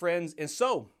 my friends. And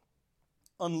so,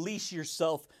 unleash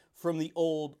yourself from the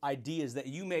old ideas that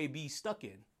you may be stuck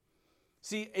in.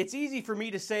 See, it's easy for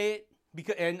me to say it,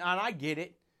 and I get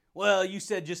it. Well, you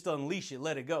said just unleash it,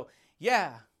 let it go.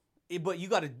 Yeah, but you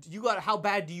gotta, how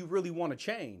bad do you really want to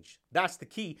change? That's the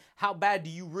key. How bad do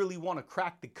you really want to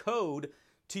crack the code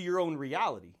to your own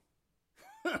reality?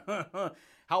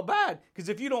 How bad? Because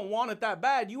if you don't want it that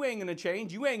bad, you ain't going to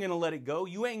change. You ain't going to let it go.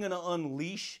 You ain't going to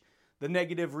unleash the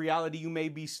negative reality you may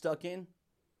be stuck in.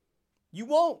 You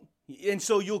won't. And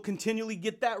so you'll continually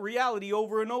get that reality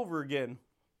over and over again.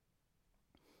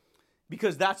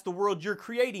 Because that's the world you're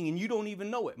creating and you don't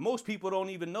even know it. Most people don't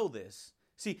even know this.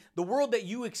 See, the world that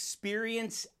you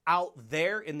experience out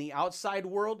there in the outside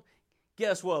world,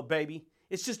 guess what, baby?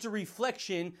 It's just a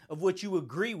reflection of what you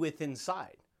agree with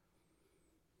inside.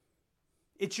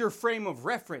 It's your frame of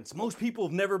reference. Most people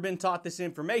have never been taught this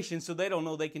information, so they don't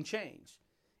know they can change.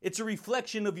 It's a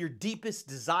reflection of your deepest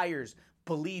desires,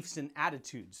 beliefs, and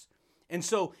attitudes. And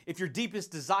so if your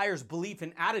deepest desires, belief,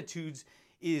 and attitudes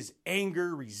is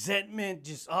anger, resentment,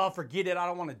 just, oh, forget it, I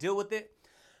don't want to deal with it.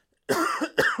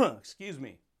 Excuse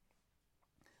me.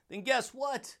 Then guess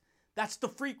what? That's the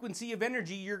frequency of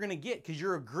energy you're going to get because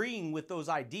you're agreeing with those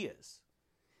ideas.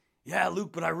 Yeah,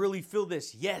 Luke, but I really feel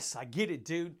this. Yes, I get it,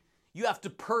 dude. You have to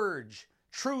purge.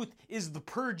 Truth is the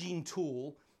purging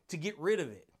tool to get rid of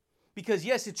it. Because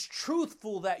yes, it's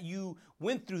truthful that you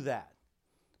went through that.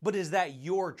 But is that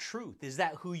your truth? Is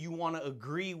that who you want to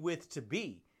agree with to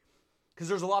be? Because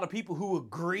there's a lot of people who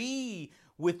agree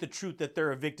with the truth that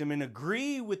they're a victim and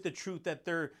agree with the truth that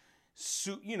they're,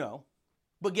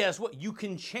 But guess what? You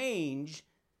can change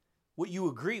what you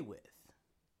agree with.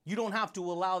 You don't have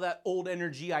to allow that old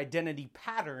energy identity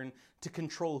pattern to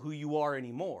control who you are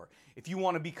anymore. If you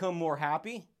want to become more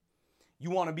happy, you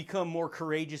want to become more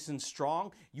courageous and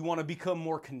strong, you want to become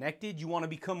more connected, you want to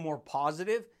become more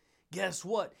positive, guess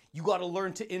what? You got to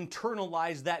learn to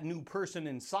internalize that new person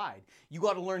inside. You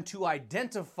got to learn to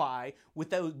identify with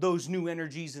those new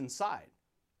energies inside.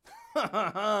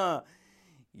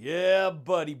 Yeah,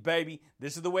 buddy, baby.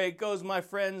 This is the way it goes, my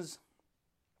friends.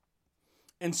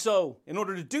 And so, in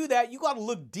order to do that, you got to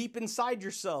look deep inside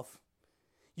yourself.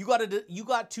 You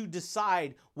got to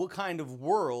decide what kind of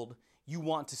world you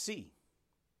want to see.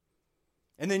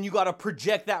 And then you got to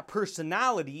project that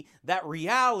personality, that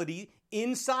reality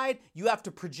inside. You have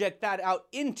to project that out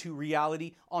into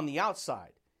reality on the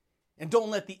outside. And don't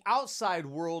let the outside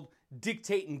world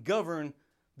dictate and govern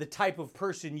the type of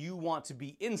person you want to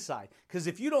be inside. Because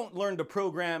if you don't learn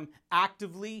to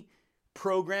actively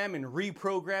program and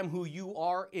reprogram who you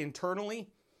are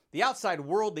internally, the outside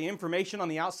world, the information on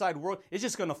the outside world is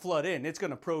just going to flood in. It's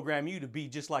going to program you to be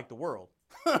just like the world.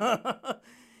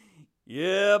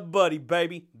 Yeah, buddy,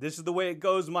 baby. This is the way it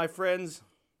goes, my friends.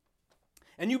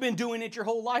 And you've been doing it your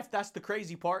whole life. That's the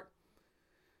crazy part.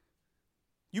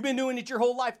 You've been doing it your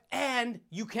whole life and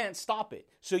you can't stop it.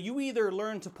 So you either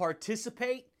learn to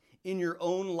participate in your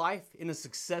own life in a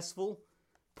successful,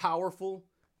 powerful,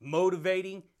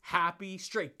 motivating, happy,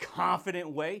 straight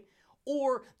confident way,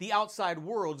 or the outside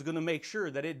world's going to make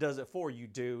sure that it does it for you,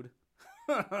 dude.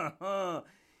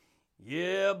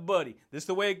 Yeah, buddy. This is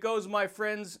the way it goes, my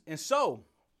friends. And so,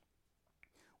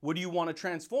 what do you want to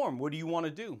transform? What do you want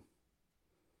to do?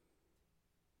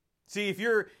 See, if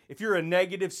you're a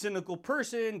negative, cynical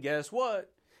person, guess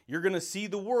what? You're going to see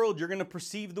the world, you're going to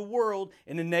perceive the world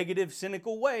in a negative,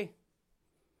 cynical way.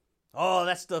 Oh,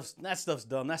 that stuff's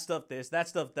dumb. That stuff this, that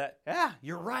stuff that. Yeah,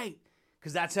 you're right.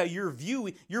 Because that's how you're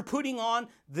putting on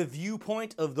the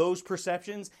viewpoint of those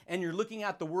perceptions and you're looking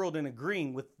at the world and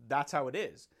agreeing with that's how it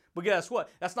is. But guess what?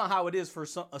 That's not how it is for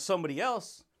somebody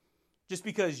else. Just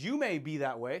because you may be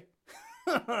that way.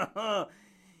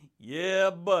 Yeah,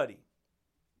 buddy.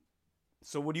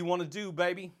 So what do you want to do,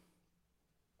 baby?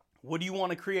 What do you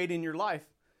want to create in your life?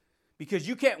 Because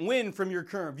you can't win from your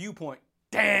current viewpoint.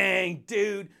 Dang,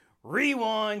 dude.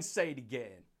 Rewind, say it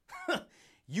again.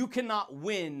 You cannot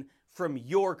win from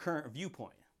your current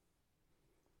viewpoint.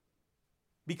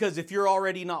 Because if you're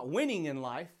already not winning in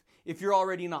life, if you're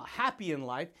already not happy in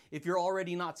life, if you're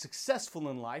already not successful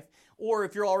in life, or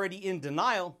if you're already in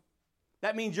denial,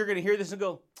 that means you're going to hear this and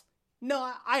go,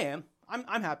 no, I am.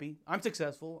 I'm happy. I'm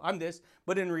successful. I'm this.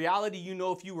 But in reality, you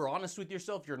know, if you were honest with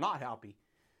yourself, you're not happy.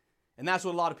 And that's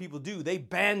what a lot of people do. They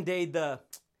band-aid the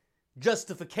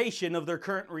justification of their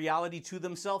current reality to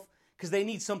themselves because they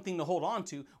need something to hold on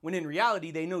to, when in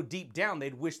reality, they know deep down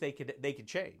they'd wish they could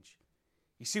change.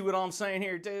 You see what I'm saying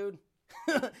here, dude?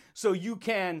 So you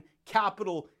can,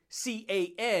 capital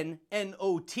CANNOT,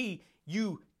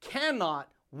 you cannot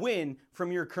win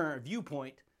from your current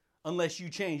viewpoint unless you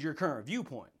change your current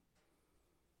viewpoint.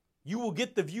 You will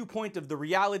get the viewpoint of the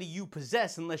reality you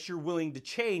possess unless you're willing to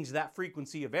change that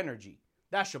frequency of energy.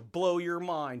 That should blow your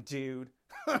mind, dude.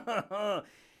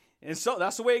 And so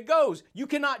that's the way it goes. You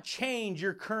cannot change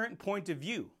your current point of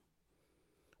view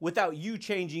without you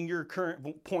changing your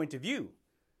current point of view.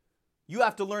 You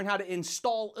have to learn how to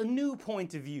install a new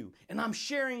point of view. And I'm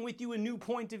sharing with you a new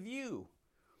point of view.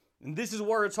 And this is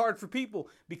where it's hard for people,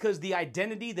 because the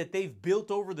identity that they've built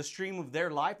over the stream of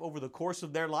their life, over the course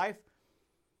of their life,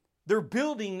 they're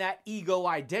building that ego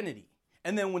identity.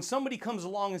 And then when somebody comes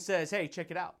along and says, hey,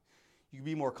 check it out. You can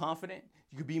be more confident.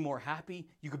 You could be more happy.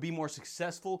 You could be more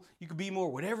successful. You could be more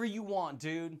whatever you want,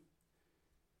 dude.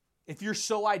 If you're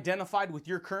so identified with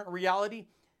your current reality,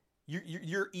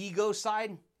 your ego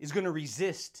side is going to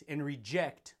resist and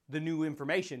reject the new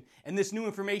information. And this new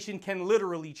information can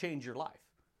literally change your life.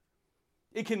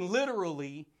 It can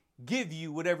literally give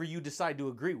you whatever you decide to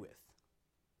agree with.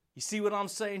 You see what I'm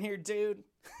saying here, dude?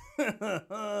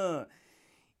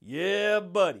 Yeah,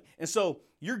 buddy. And so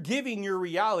you're giving your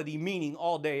reality meaning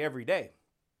all day, every day.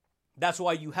 That's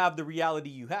why you have the reality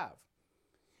you have.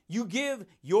 You give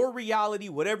your reality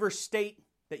whatever state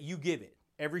that you give it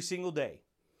every single day.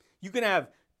 You can have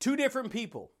two different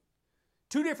people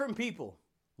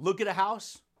look at a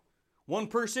house. One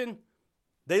person,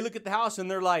 they look at the house and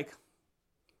they're like,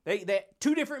 they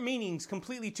two different meanings,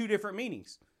 completely two different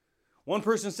meanings. One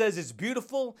person says it's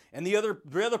beautiful and the other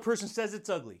person says it's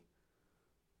ugly.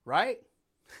 Right?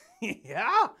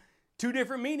 Yeah. Two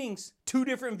different meanings, two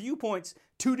different viewpoints,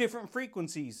 two different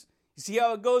frequencies. You see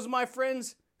how it goes, my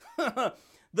friends?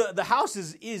 The house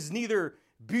is neither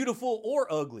beautiful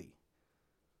or ugly.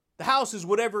 The house is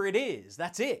whatever it is.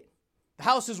 That's it. The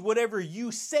house is whatever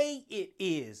you say it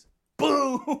is.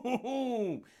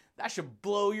 Boom! That should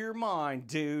blow your mind,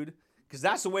 dude. Because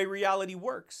that's the way reality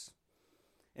works.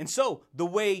 And so, the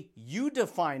way you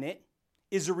define it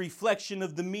is a reflection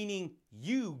of the meaning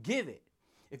you give it.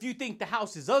 If you think the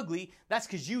house is ugly, that's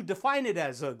because you define it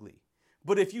as ugly.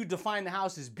 But if you define the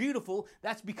house as beautiful,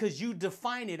 that's because you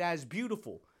define it as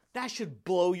beautiful. That should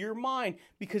blow your mind,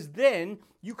 because then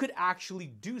you could actually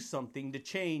do something to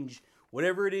change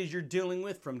whatever it is you're dealing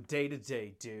with from day to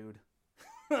day, dude.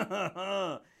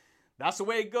 That's the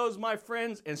way it goes, my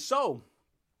friends. And so,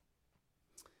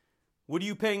 what are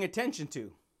you paying attention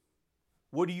to?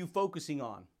 What are you focusing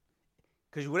on?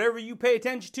 Because whatever you pay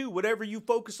attention to, whatever you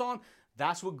focus on,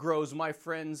 that's what grows, my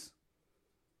friends.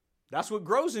 That's what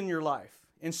grows in your life.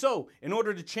 And so, in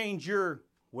order to change your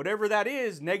whatever that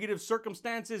is, negative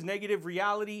circumstances, negative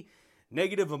reality,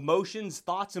 negative emotions,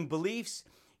 thoughts, and beliefs,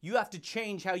 you have to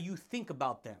change how you think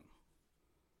about them.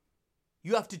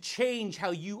 You have to change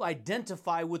how you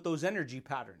identify with those energy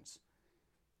patterns.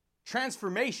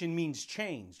 Transformation means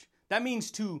change. That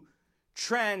means to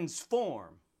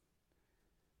transform,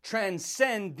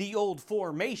 transcend the old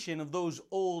formation of those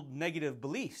old negative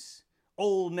beliefs,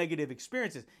 old negative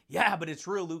experiences. Yeah, but it's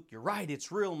real, Luke. You're right.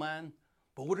 It's real, man.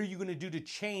 But what are you going to do to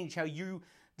change how you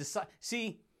decide?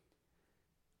 See,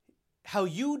 how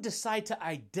you decide to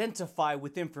identify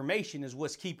with information is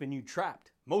what's keeping you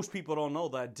trapped. Most people don't know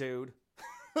that, dude.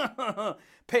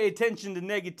 Pay attention to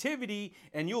negativity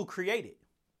and you'll create it.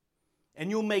 And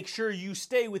you'll make sure you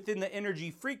stay within the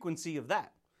energy frequency of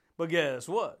that. But guess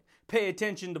what? Pay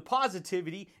attention to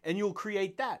positivity and you'll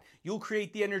create that. You'll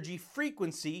create the energy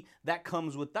frequency that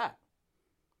comes with that.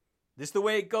 This is the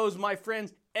way it goes, my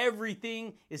friends.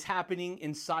 Everything is happening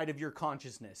inside of your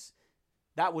consciousness.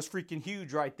 That was freaking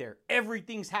huge right there.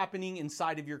 Everything's happening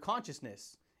inside of your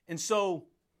consciousness. And so,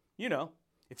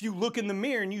 if you look in the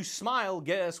mirror and you smile,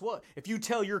 guess what? If you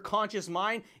tell your conscious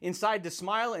mind inside to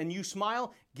smile and you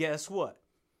smile, guess what?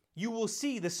 You will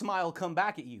see the smile come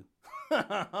back at you.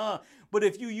 But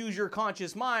if you use your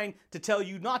conscious mind to tell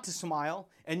you not to smile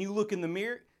and you look in the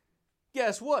mirror,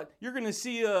 guess what? You're going to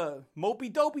see a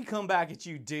mopey dopey come back at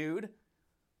you, dude.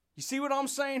 You see what I'm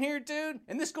saying here, dude?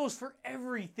 And this goes for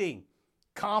everything.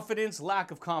 Confidence,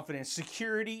 lack of confidence,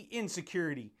 security,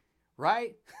 insecurity,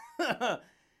 right?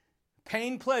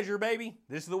 Pain, pleasure, baby.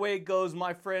 This is the way it goes,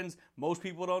 my friends. Most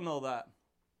people don't know that.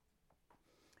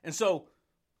 And so,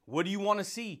 what do you want to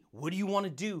see? What do you want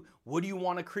to do? What do you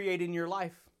want to create in your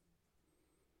life?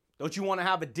 Don't you want to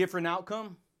have a different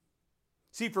outcome?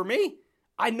 See, for me,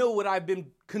 I know what I've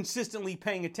been consistently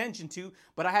paying attention to,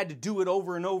 but I had to do it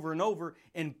over and over and over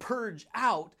and purge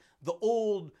out the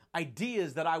old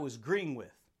ideas that I was agreeing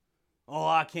with. Oh,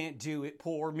 I can't do it.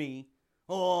 Poor me.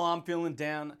 Oh, I'm feeling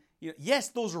down. Yes,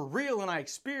 those are real and I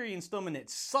experienced them and it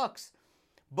sucks.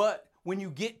 But when you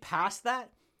get past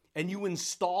that and you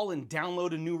install and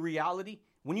download a new reality,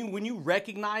 when you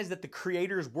recognize that the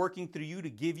Creator is working through you to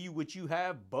give you what you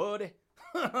have, buddy,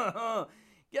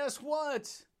 guess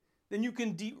what? Then you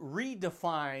can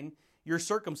redefine your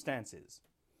circumstances.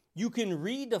 You can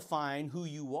redefine who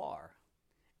you are.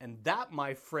 And that,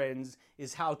 my friends,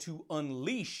 is how to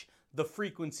unleash the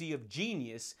frequency of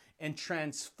genius and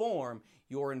transform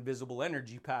your invisible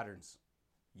energy patterns.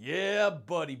 Yeah,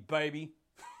 buddy, baby.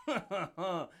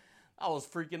 That was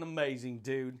freaking amazing,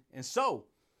 dude. And so,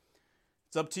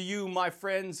 it's up to you, my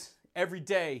friends, every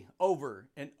day, over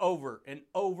and over and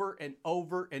over and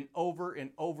over and over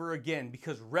and over again,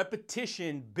 because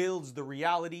repetition builds the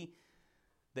reality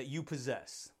that you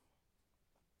possess.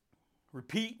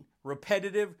 Repeat,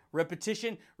 repetitive,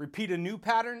 repetition, repeat a new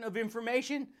pattern of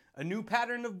information, a new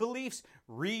pattern of beliefs,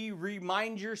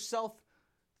 remind yourself,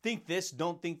 think this,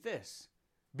 don't think this.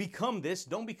 Become this,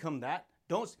 don't become that.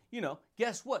 Don't,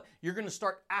 guess what? You're going to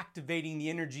start activating the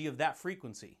energy of that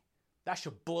frequency. That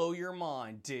should blow your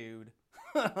mind, dude.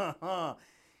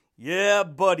 Yeah,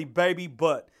 buddy, baby,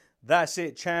 but that's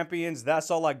it, champions. That's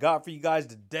all I got for you guys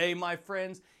today, my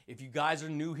friends. If you guys are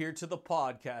new here to the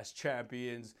podcast,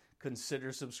 champions,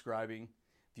 consider subscribing.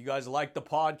 If you guys like the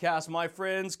podcast, my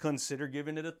friends, consider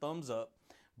giving it a thumbs up.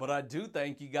 But I do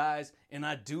thank you guys, and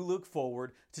I do look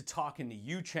forward to talking to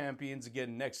you champions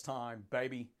again next time,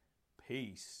 baby.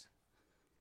 Peace.